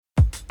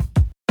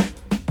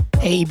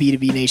Hey,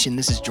 B2B Nation,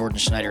 this is Jordan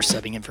Schneider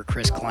subbing in for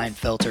Chris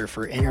Kleinfelter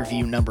for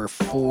interview number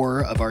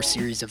 4 of our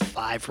series of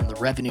 5 from the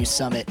Revenue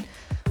Summit,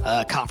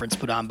 a conference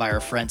put on by our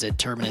friends at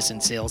Terminus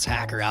and Sales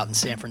Hacker out in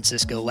San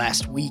Francisco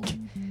last week.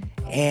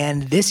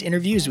 And this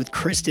interview is with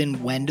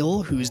Kristen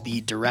Wendell, who's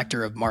the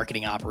Director of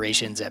Marketing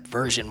Operations at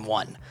Version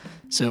 1.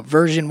 So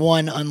Version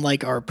 1,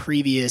 unlike our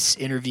previous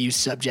interview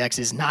subjects,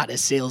 is not a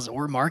sales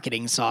or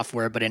marketing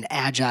software, but an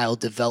agile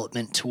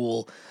development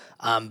tool.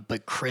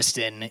 But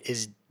Kristen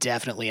is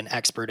definitely an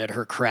expert at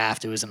her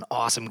craft. It was an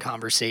awesome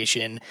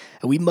conversation.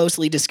 We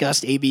mostly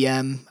discussed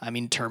ABM. I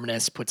mean,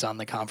 Terminus puts on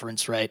the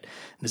conference, right?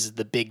 This is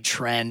the big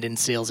trend in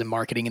sales and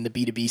marketing in the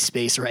B2B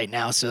space right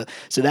now. So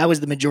that was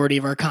the majority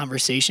of our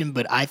conversation,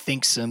 but I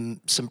think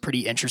some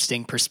pretty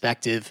interesting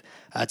perspective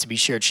to be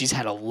shared. She's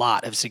had a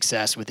lot of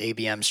success with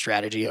ABM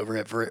strategy over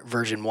at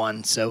Version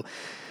 1. So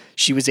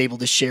she was able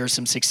to share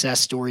some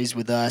success stories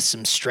with us,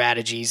 some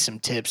strategies, some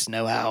tips,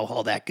 know-how,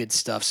 all that good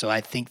stuff. So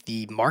I think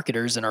the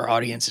marketers in our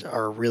audience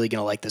are really going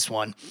to like this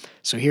one.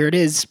 So here it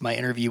is, my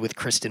interview with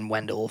Kristen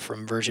Wendell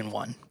from Version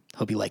 1.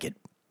 Hope you like it.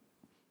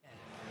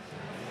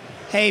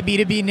 Hey,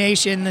 B2B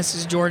Nation, this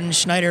is Jordan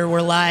Schneider.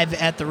 We're live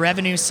at the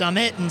Revenue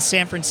Summit in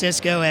San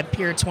Francisco at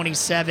Pier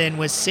 27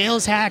 with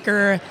Sales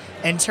Hacker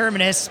and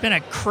Terminus. It's been a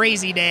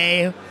crazy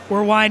day.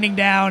 We're winding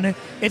down.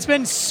 It's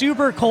been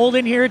super cold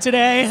in here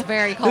today. It's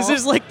very cold. This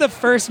is like the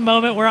first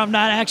moment where I'm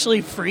not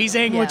actually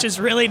freezing, which is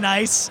really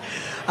nice.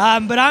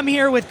 But I'm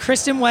here with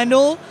Kristen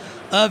Wendell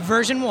of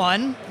Version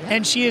 1,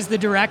 and she is the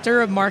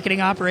Director of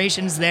Marketing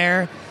Operations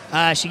there.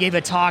 She gave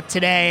a talk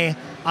today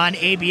on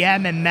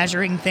ABM and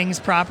measuring things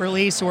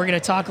properly. So we're going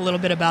to talk a little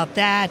bit about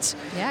that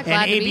and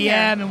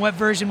ABM and what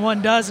Version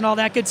 1 does and all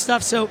that good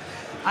stuff. So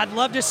I'd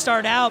love to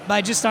start out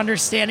by just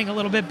understanding a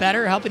little bit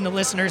better, helping the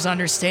listeners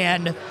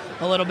understand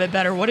a little bit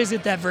better. What is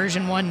it that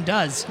Version 1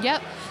 does?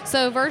 Yep.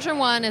 So Version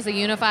 1 is a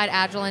unified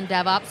Agile and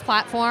DevOps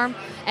platform.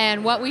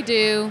 And what we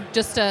do,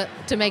 just to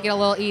make it a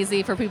little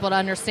easy for people to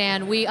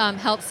understand, we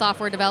help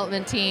software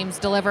development teams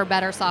deliver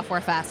better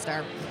software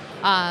faster.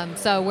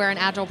 So we're an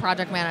Agile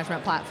project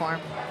management platform.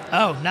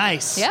 Oh,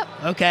 nice. Yep.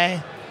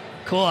 Okay.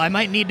 Cool. I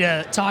might need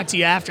to talk to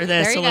you after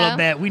this a little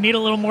bit. We need a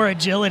little more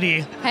agility.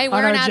 Hey,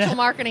 we're an Agile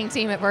marketing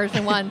team at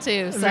Version 1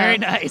 too. So very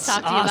nice.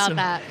 Talk to you about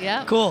that.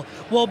 Yeah. Cool.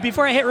 Well,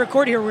 before I hit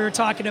record here, we were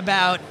talking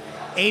about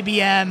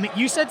ABM.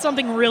 You said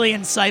something really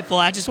insightful.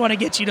 I just want to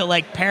get you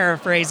to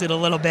paraphrase it a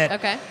little bit.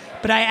 Okay.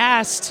 But I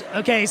asked,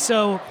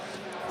 so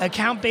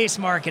account-based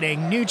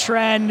marketing, new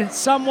trend,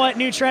 somewhat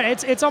new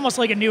trend. It's almost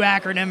like a new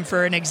acronym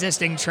for an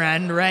existing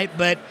trend, right?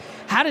 But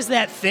how does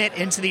that fit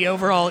into the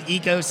overall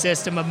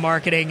ecosystem of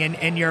marketing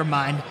in your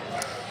mind?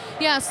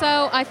 Yeah,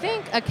 so I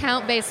think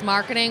account-based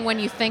marketing, when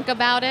you think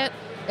about it,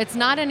 it's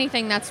not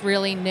anything that's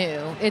really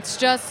new. It's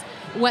just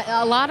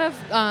a lot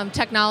of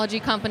technology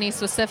companies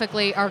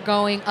specifically are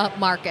going up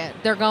market.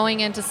 They're going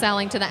into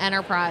selling to the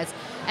enterprise.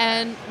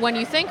 And when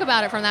you think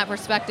about it from that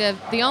perspective,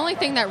 the only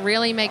thing that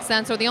really makes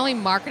sense, or the only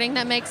marketing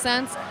that makes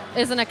sense,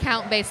 is an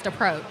account-based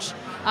approach.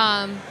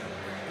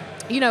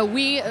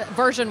 We,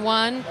 Version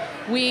 1,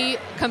 we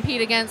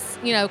compete against,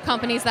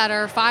 companies that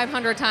are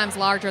 500 times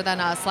larger than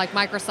us, like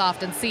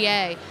Microsoft and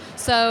CA.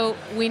 So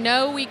we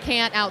know we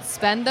can't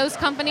outspend those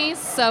companies.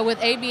 So with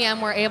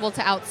ABM, we're able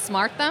to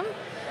outsmart them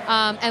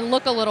and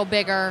look a little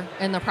bigger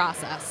in the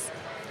process.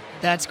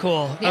 That's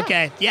cool. Yeah.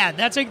 Okay. Yeah,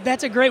 that's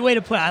a great way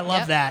to put it. I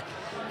love that.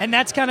 And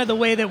that's kind of the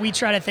way that we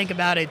try to think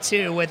about it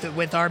too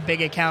with our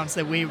big accounts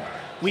that we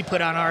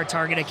put on our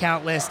target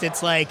account list.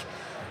 It's like,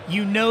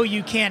 you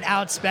can't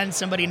outspend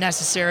somebody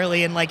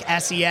necessarily in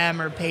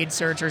SEM or paid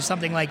search or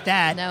something like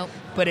that. Nope.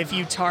 But if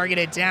you target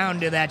it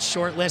down to that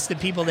short list of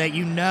people that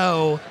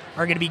are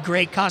going to be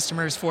great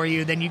customers for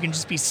you, then you can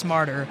just be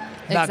smarter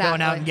about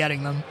going out and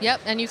getting them.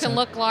 Yep, and you can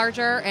look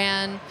larger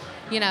and,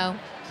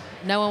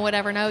 no one would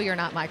ever know you're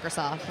not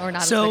Microsoft or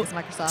not as big as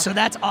Microsoft. So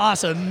that's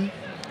awesome.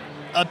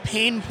 A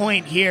pain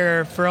point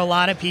here for a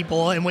lot of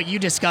people, and what you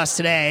discussed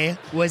today,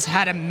 was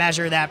how to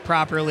measure that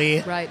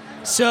properly. Right.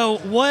 So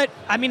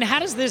how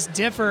does this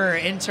differ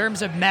in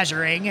terms of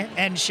measuring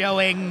and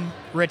showing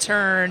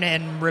return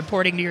and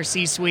reporting to your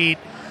C-suite?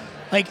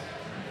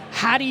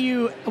 How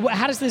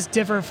does this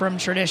differ from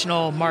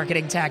traditional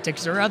marketing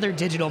tactics or other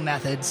digital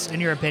methods, in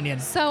your opinion?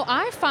 So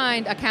I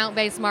find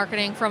account-based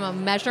marketing from a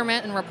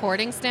measurement and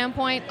reporting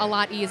standpoint a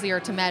lot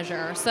easier to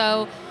measure.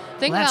 So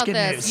think about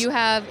this. News.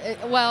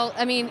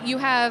 You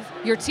have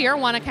your tier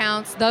 1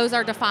 accounts. Those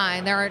are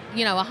defined. There are,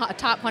 a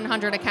top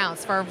 100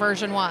 accounts for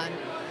Version 1.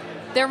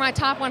 They're my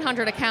top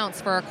 100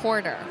 accounts for a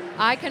quarter.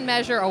 I can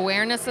measure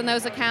awareness in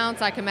those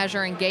accounts. I can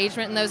measure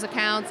engagement in those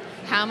accounts,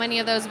 how many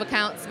of those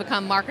accounts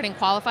become marketing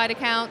qualified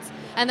accounts,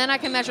 and then I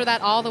can measure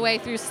that all the way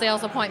through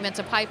sales appointment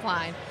to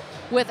pipeline.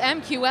 With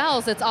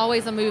MQLs, it's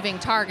always a moving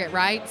target,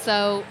 right?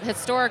 So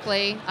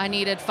historically, I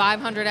needed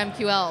 500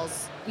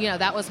 MQLs.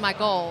 That was my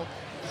goal.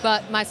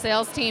 But my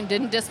sales team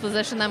didn't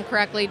disposition them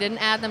correctly, didn't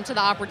add them to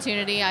the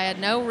opportunity. I had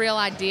no real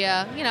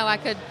idea. I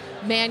could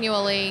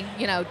manually,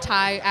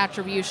 tie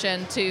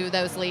attribution to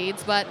those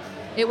leads, but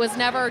it was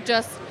never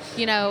just,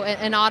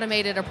 an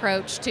automated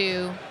approach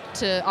to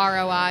to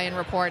ROI and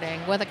reporting.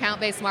 With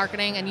account-based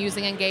marketing and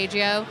using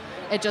Engagio,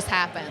 it just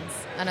happens,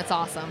 and it's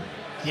awesome.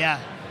 Yeah,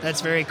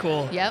 that's very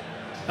cool. Yep.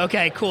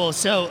 Okay, cool.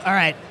 So, all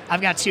right,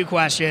 I've got 2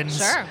 questions.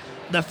 Sure.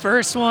 The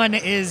first one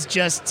is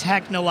just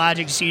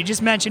technological. So you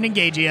just mentioned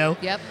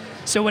Engagio. Yep.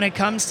 So when it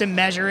comes to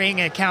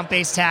measuring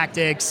account-based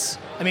tactics,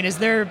 I mean,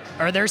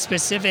 are there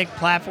specific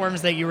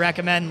platforms that you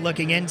recommend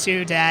looking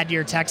into to add to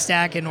your tech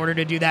stack in order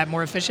to do that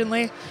more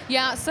efficiently?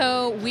 Yeah,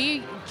 so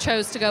we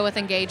chose to go with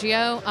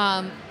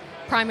Engagio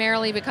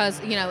primarily because,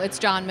 it's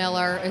John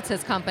Miller, it's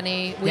his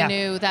company. We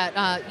knew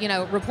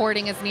that,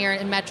 reporting is near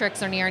and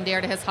metrics are near and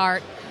dear to his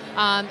heart.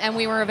 And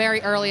we were a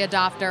very early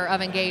adopter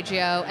of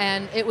Engagio,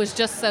 and it was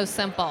just so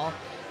simple.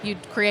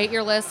 You'd create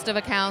your list of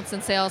accounts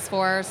in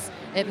Salesforce.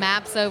 It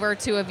maps over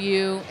to a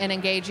view in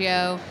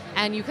Engagio,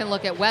 and you can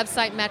look at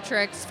website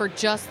metrics for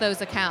just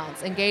those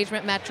accounts,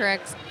 engagement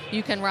metrics.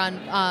 You can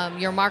run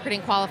your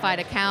marketing qualified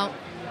account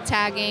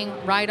tagging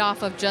right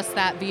off of just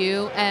that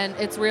view, and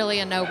it's really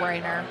a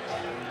no-brainer.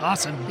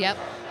 Awesome. Yep.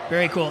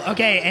 Very cool.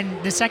 Okay,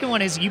 and the second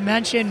one is you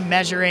mentioned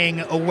measuring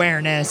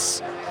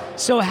awareness.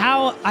 So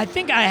I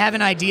think I have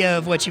an idea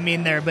of what you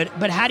mean there, but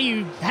how do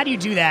you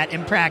do that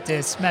in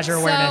practice, measure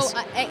awareness? So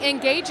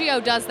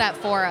Engagio does that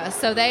for us.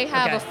 So they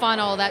have a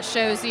funnel that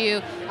shows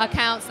you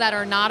accounts that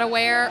are not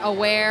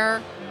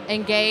aware,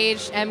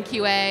 engaged,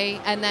 MQA,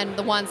 and then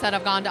the ones that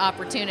have gone to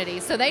opportunity.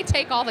 So they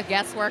take all the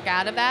guesswork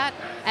out of that,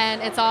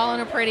 and it's all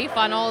in a pretty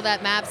funnel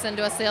that maps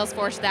into a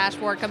Salesforce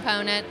dashboard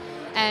component.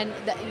 And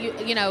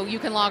you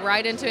can log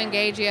right into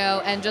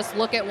Engagio and just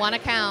look at one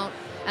account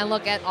and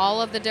look at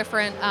all of the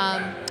different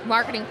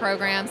marketing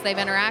programs they've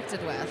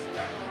interacted with.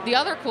 The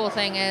other cool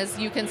thing is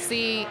you can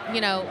see,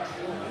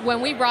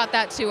 when we brought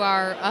that to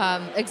our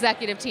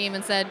executive team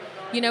and said,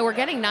 we're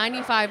getting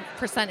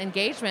 95%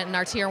 engagement in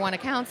our tier 1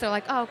 accounts, they're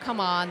like, oh, come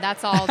on,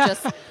 that's all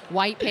just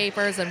white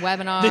papers and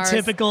webinars.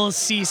 The typical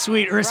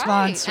C-suite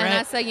response, right? And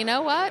I say, you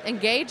know what?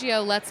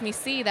 Engagio lets me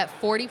see that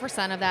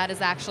 40% of that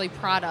is actually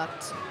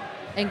product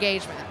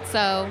engagement.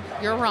 So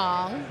you're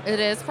wrong. It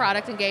is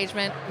product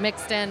engagement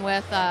mixed in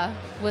with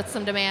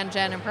some demand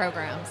gen and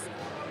programs.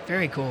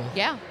 Very cool.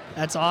 Yeah.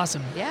 That's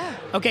awesome. Yeah.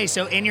 Okay,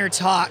 so in your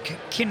talk,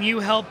 can you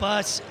help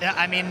us?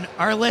 I mean,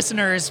 our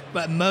listeners,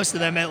 but most of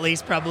them at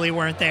least probably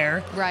weren't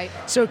there. Right.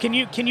 So can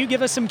you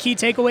give us some key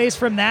takeaways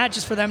from that,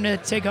 just for them to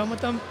take home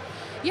with them?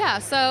 Yeah.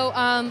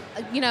 So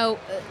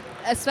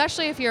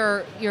especially if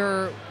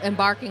you're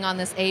embarking on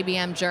this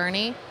ABM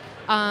journey,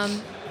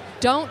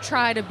 don't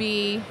try to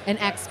be an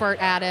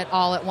expert at it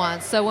all at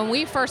once. So when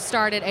we first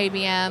started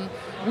ABM,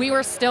 we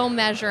were still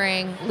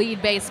measuring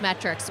lead-based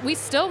metrics. We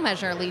still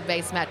measure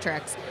lead-based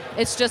metrics.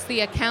 It's just the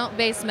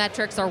account-based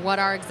metrics are what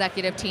our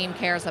executive team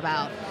cares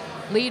about.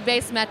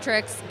 Lead-based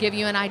metrics give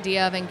you an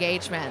idea of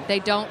engagement. They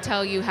don't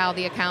tell you how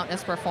the account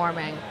is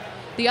performing.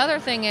 The other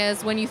thing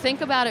is, when you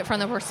think about it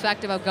from the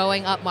perspective of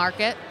going up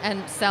market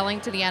and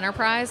selling to the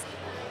enterprise,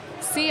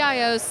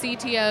 CIOs,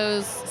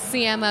 CTOs,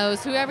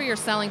 CMOs, whoever you're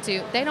selling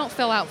to, they don't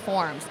fill out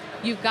forms.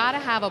 You've got to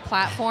have a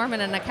platform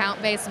and an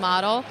account-based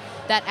model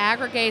that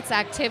aggregates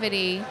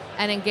activity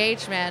and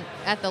engagement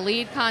at the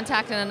lead,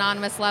 contact, and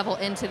anonymous level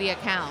into the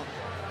account.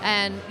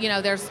 And,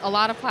 there's a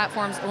lot of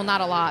platforms, well, not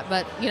a lot,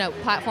 but,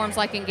 platforms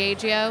like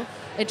Engagio,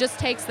 it just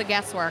takes the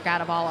guesswork out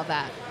of all of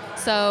that.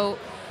 So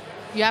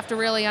you have to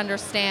really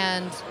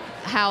understand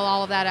how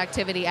all of that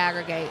activity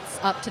aggregates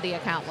up to the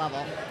account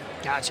level.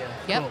 Gotcha.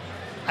 Yep. Cool.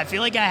 I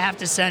feel like I have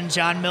to send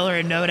John Miller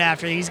a note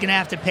after. He's going to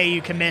have to pay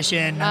you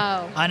commission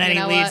on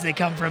any leads that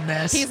come from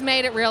this. He's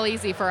made it real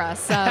easy for us.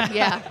 So,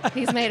 yeah,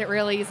 he's made it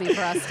real easy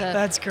for us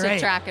That's great. to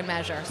track and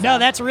measure. So. No,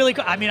 that's really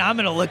cool. I mean, I'm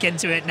going to look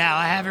into it now.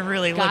 I haven't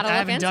really looked. I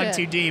haven't dug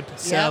too deep.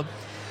 So. Yep.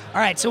 All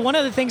right, so one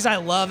of the things I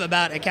love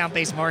about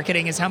account-based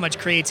marketing is how much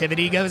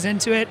creativity goes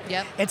into it.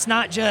 Yep. It's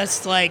not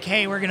just like,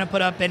 hey, we're going to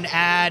put up an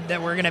ad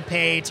that we're going to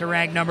pay to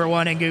rank number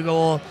 1 in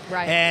Google,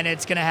 right, and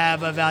it's going to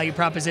have a value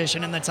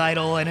proposition in the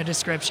title and a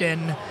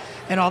description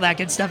and all that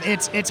good stuff.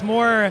 It's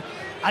more,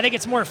 I think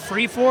it's more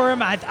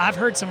free-form. I've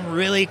heard some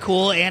really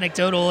cool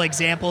anecdotal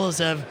examples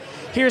of,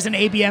 here's an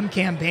ABM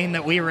campaign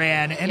that we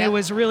ran, and it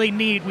was really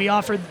neat. We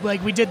offered,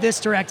 we did this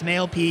direct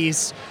mail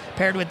piece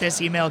paired with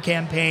this email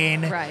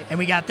campaign, right, and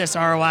we got this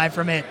ROI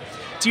from it.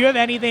 Do you have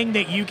anything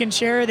that you can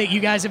share that you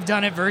guys have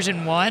done at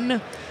version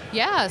 1?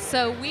 Yeah,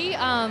 so we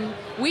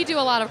do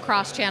a lot of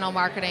cross-channel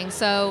marketing.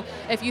 So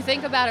if you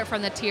think about it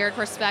from the tiered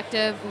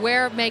perspective,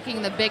 we're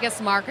making the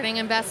biggest marketing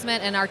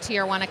investment in our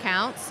tier 1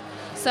 accounts.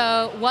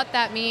 So what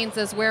that means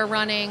is we're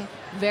running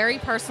very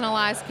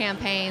personalized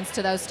campaigns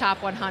to those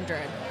top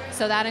 100.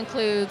 So that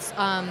includes,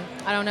 I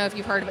don't know if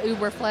you've heard of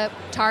Uberflip,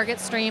 target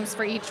streams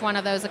for each one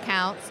of those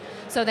accounts.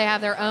 So they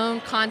have their own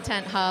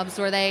content hubs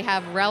where they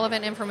have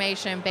relevant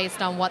information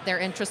based on what they're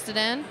interested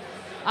in.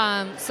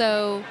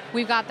 So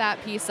we've got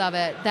that piece of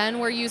it. Then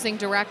we're using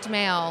direct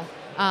mail,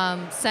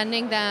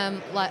 sending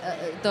them,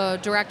 the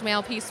direct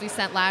mail piece we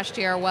sent last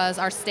year was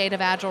our State of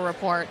Agile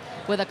report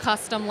with a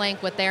custom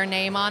link with their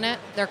name on it,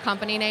 their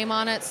company name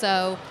on it,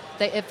 so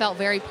it felt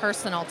very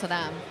personal to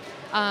them.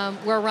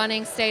 We're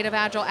running State of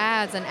Agile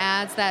ads and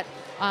ads that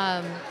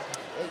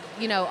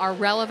are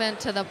relevant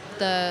to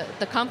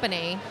the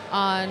company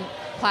on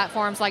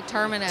platforms like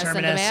Terminus and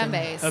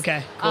Demandbase.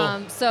 Okay,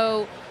 cool.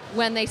 So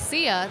when they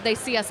see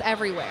us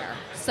everywhere.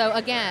 So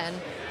again,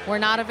 we're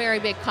not a very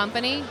big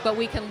company, but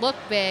we can look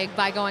big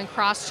by going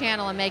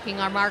cross-channel and making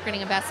our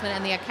marketing investment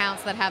in the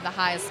accounts that have the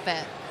highest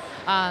fit.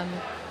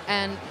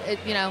 And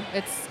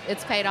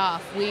it's paid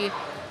off. We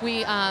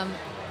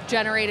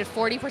generated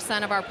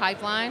 40% of our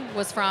pipeline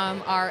was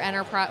from our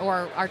enterprise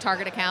or our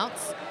target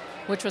accounts,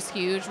 which was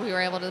huge. We were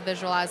able to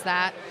visualize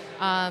that.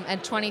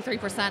 And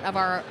 23% of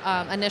our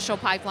initial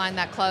pipeline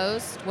that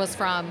closed was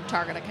from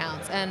target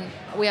accounts. And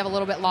we have a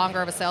little bit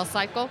longer of a sales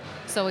cycle,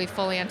 so we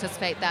fully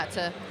anticipate that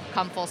to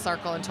come full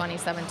circle in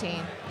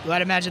 2017. Well,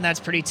 I'd imagine that's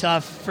pretty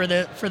tough for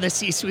the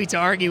C-suite to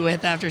argue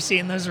with after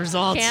seeing those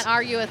results. Can't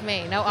argue with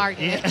me. No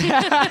arguing.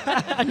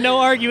 No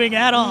arguing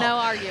at all. No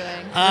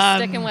arguing. We're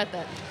sticking with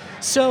it.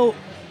 So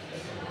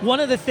one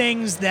of the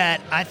things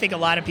that I think a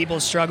lot of people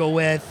struggle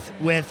with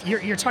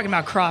you're talking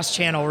about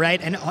cross-channel, right?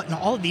 And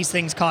all of these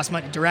things cost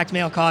money. Direct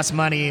mail costs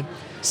money.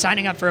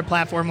 Signing up for a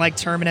platform like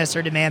Terminus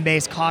or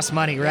Demandbase costs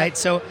money, right?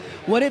 So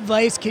what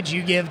advice could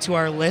you give to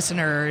our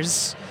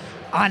listeners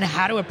on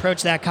how to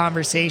approach that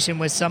conversation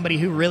with somebody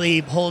who really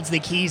holds the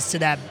keys to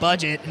that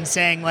budget and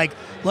saying, like,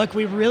 look,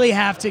 we really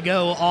have to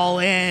go all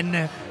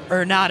in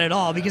or not at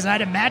all? Because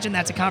I'd imagine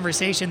that's a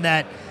conversation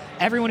that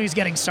everyone who's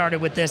getting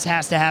started with this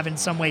has to have in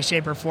some way,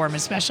 shape, or form,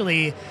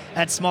 especially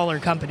at smaller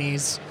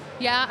companies.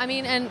 Yeah, I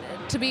mean, and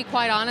to be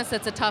quite honest,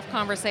 it's a tough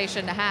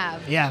conversation to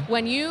have. Yeah.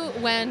 When you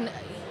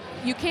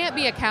can't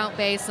be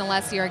account-based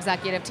unless your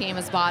executive team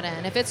is bought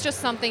in. If it's just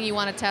something you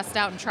want to test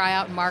out and try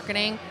out in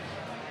marketing,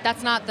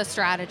 that's not the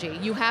strategy.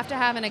 You have to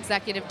have an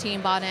executive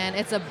team bought in.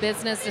 It's a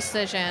business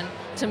decision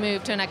to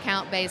move to an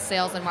account-based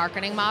sales and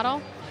marketing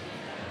model.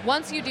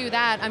 Once you do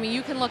that, I mean,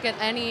 you can look at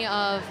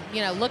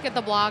look at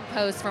the blog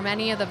posts from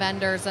any of the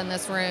vendors in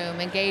this room,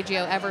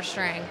 Engagio,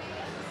 Everstring.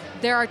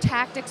 There are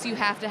tactics you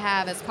have to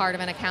have as part of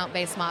an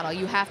account-based model.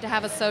 You have to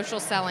have a social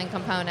selling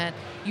component.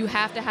 You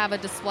have to have a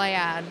display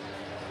ad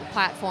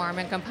platform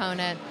and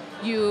component.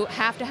 You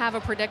have to have a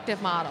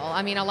predictive model.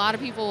 I mean, a lot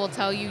of people will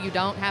tell you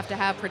don't have to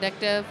have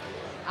predictive.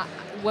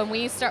 When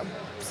we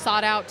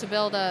sought out to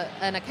build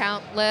an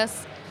account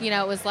list,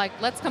 it was like,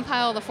 let's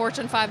compile the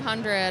Fortune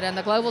 500 and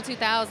the Global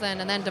 2000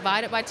 and then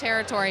divide it by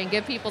territory and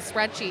give people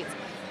spreadsheets.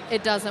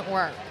 It doesn't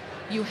work.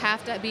 You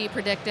have to be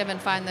predictive and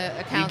find the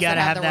accounts that have the right fit. You got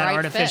to have that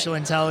artificial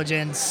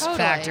intelligence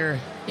factor.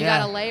 You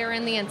got to layer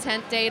in the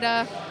intent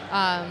data.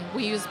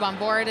 We use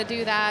Bombora to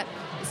do that.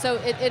 So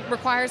it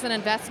requires an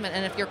investment,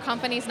 and if your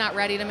company's not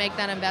ready to make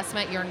that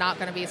investment, you're not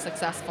going to be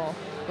successful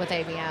with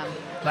ABM.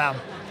 Wow.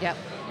 Yep.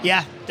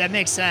 Yeah, that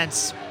makes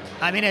sense.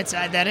 I mean, it's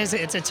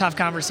a tough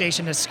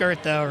conversation to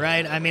skirt, though,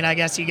 right? I mean, I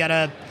guess you got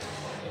to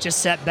just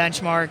set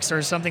benchmarks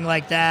or something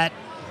like that.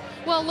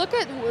 Well,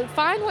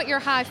 find what your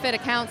high fit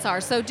accounts are.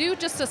 So do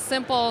just a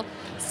simple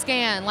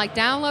scan, like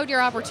download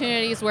your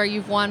opportunities where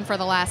you've won for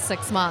the last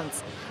 6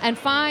 months, and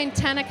find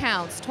 10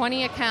 accounts,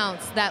 20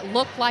 accounts that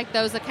look like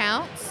those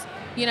accounts.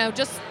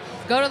 Just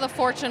go to the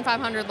Fortune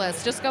 500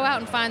 list. Just go out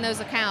and find those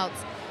accounts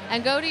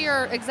and go to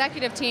your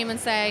executive team and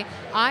say,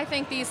 I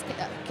think these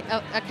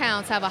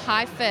accounts have a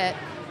high fit.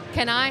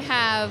 Can I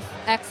have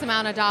X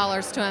amount of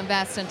dollars to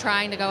invest in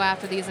trying to go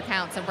after these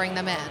accounts and bring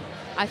them in?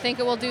 I think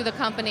it will do the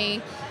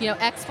company,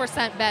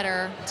 X%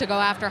 better to go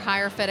after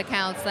higher fit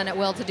accounts than it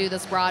will to do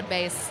this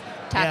broad-based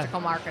tactical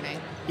marketing.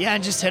 Yeah,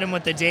 and just hit them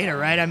with the data,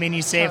 right? I mean,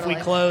 you say If we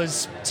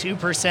close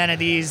 2% of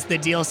these, the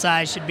deal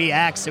size should be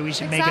X, so we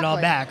should make it all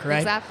back, right?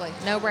 Exactly.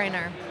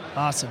 No-brainer.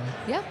 Awesome.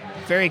 Yep.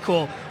 Very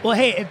cool. Well,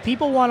 hey, if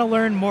people want to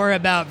learn more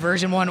about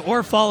Version 1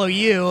 or follow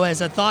you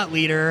as a thought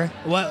leader,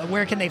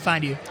 where can they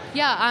find you?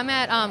 Yeah, I'm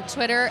at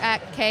Twitter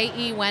at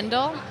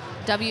KEWendel,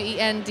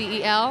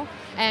 WENDEL,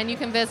 and you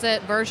can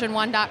visit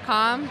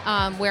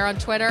version1.com. We're on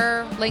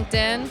Twitter,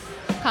 LinkedIn.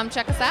 Come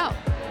check us out.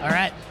 All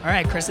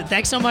right, Kristen,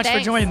 thanks so much for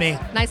joining me.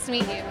 Nice to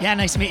meet you. Yeah,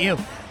 nice to meet you.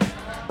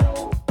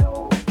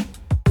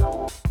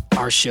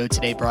 Our show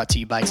today, brought to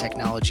you by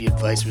Technology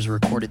Advice, was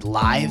recorded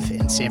live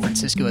in San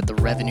Francisco at the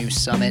Revenue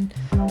Summit.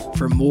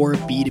 For more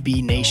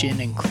B2B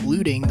Nation,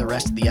 including the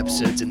rest of the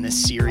episodes in this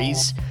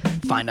series,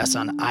 find us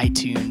on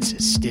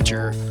iTunes,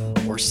 Stitcher,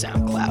 or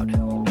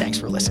SoundCloud. Thanks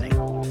for listening.